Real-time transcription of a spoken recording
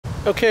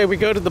Okay, we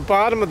go to the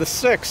bottom of the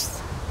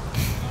 6th.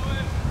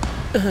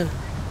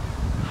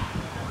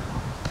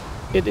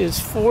 It is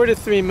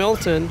 4-3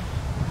 Milton.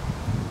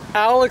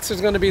 Alex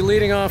is going to be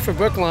leading off for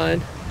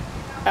Brookline.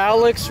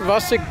 Alex,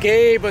 Russick,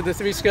 Gabe are the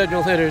 3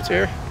 scheduled hitters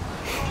here.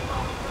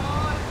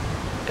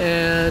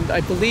 And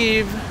I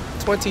believe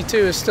 22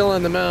 is still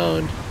on the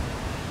mound.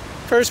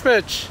 First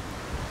pitch.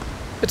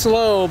 It's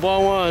low,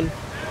 ball 1.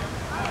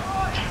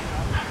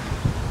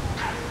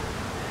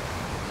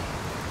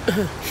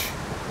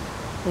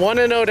 One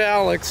and 0 to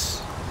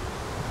Alex,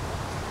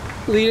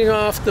 leading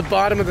off the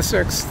bottom of the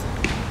 6th.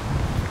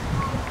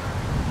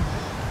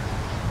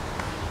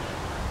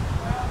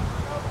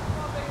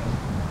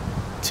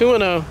 Two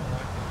and 0.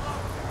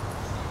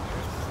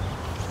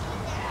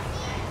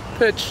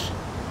 Pitch.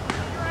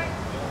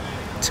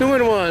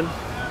 2-1.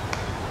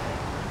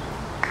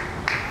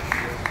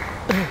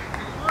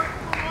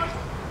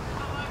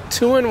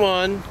 Two and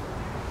 1.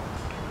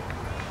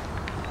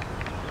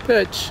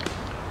 Pitch.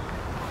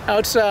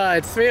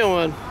 Outside.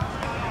 3-1.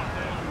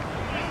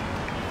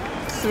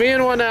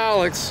 3-1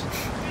 Alex.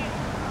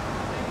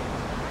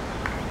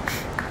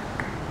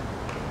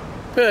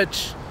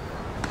 Pitch.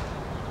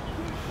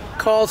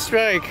 Called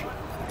strike.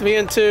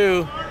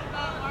 3-2.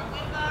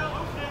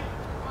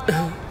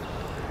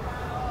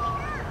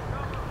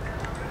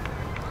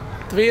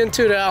 3-2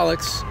 to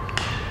Alex.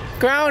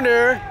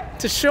 Grounder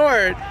to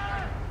short.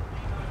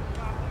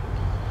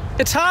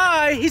 It's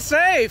high. He's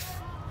safe.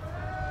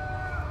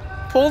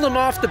 Pulled him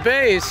off the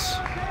base.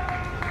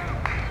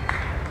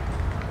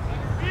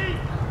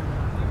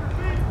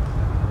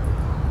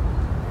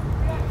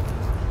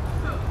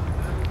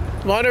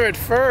 Runner at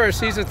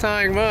first. He's a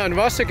tying run.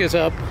 Russick is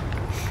up.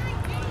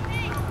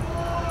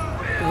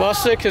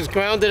 Russick has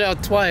grounded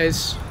out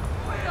twice.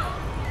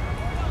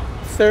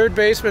 Third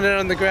baseman in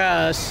on the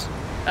grass.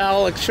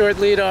 Alex, short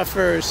lead off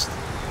first.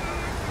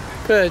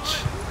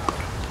 Pitch.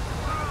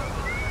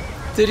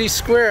 Did he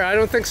square? I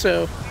don't think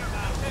so.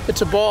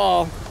 It's a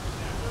ball.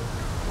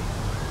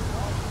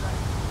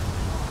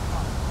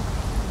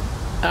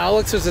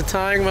 Alex is a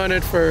tying run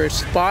at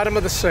first. Bottom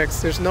of the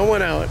 6th. There's no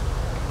one out.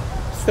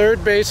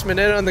 Third baseman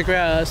in on the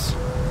grass.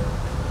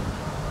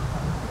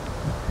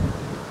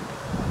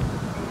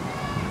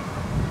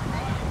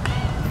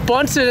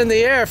 Bunts it in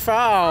the air.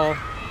 Foul.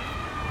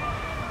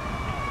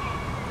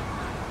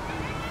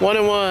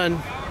 1-1.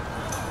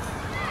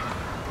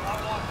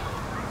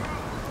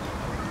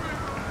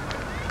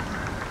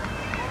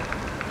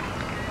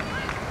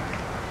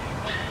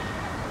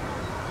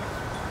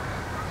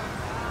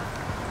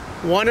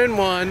 One and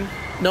 1,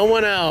 no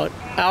one out.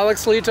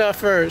 Alex leads off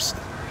first.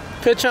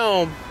 Pitch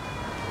home.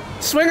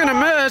 Swing and a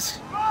miss.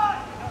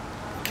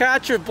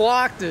 Catcher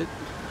blocked it.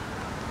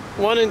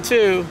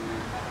 1-2.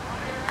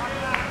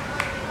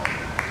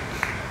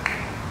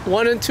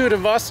 1-2 to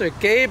Varsity.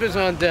 Gabe is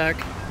on deck.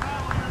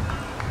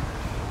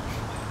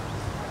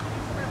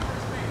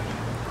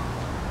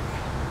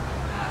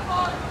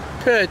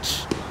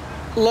 Pitch.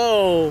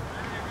 Low.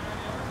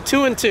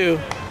 2-2.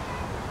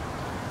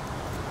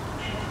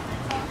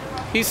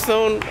 He's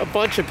thrown a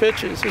bunch of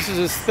pitches. This is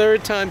his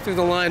 3rd time through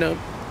the lineup.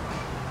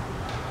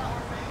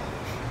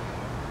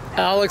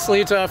 Alex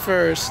leads off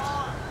first.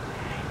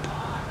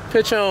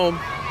 Pitch home.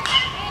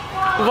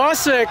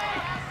 Varsity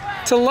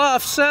to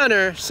left,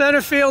 center.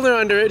 Center fielder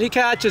under it. He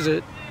catches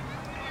it.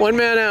 1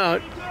 man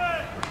out.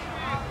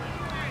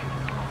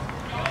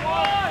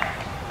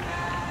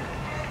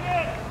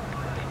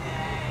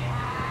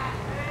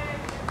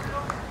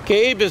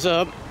 Gabe is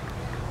up.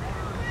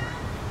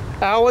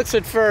 Alex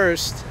at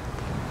first.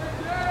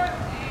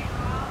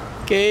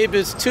 Gabe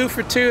is 2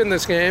 for 2 in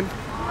this game.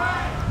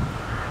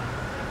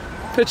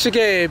 Pitch to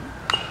Gabe.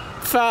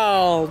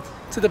 Fouled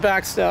to the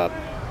backstop.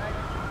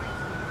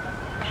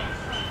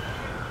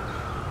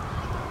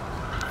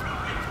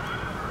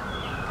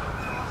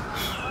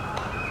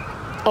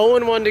 Oh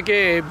and 1 to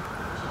Gabe.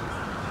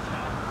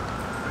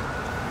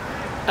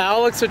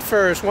 Alex at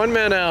first. 1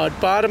 man out.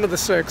 Bottom of the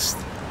 6th.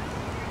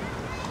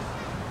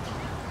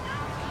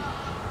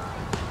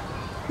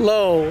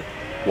 Low.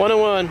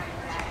 1-1.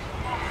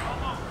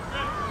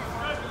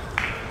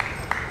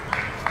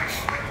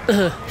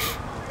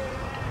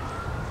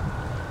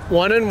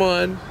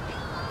 1-1.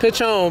 Pitch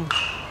home.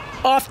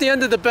 Off the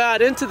end of the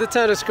bat into the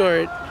tennis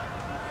court.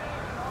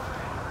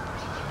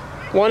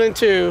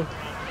 1-2.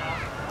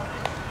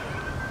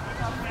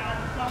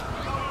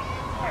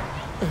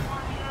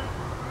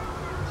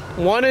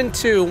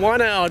 1-2.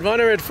 1 out.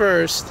 Runner at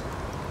first.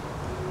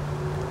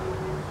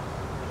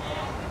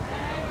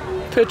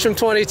 Pitch from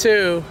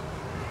 22.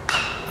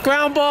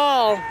 Ground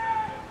ball.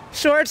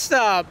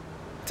 Shortstop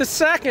to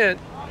second.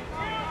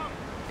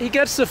 He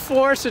gets the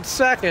force at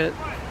second.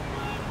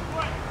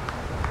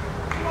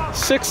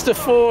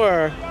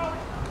 6-4.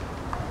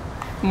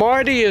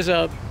 Marty is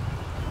up.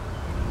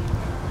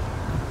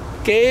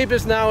 Gabe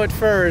is now at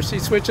first. He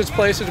switches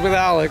places with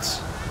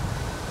Alex.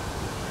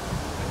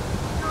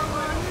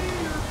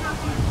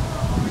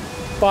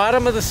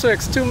 Bottom of the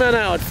 6th, 2 men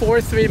out,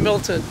 4-3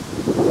 Milton.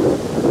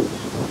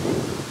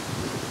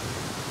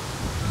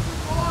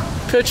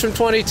 Pitch from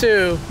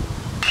 22.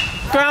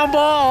 Ground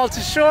ball to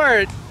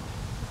short.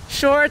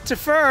 Short to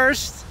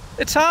first.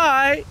 It's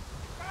high.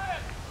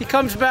 He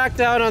comes back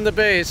down on the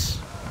base.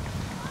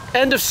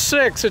 End of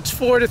 6. It's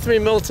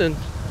 4-3 Milton.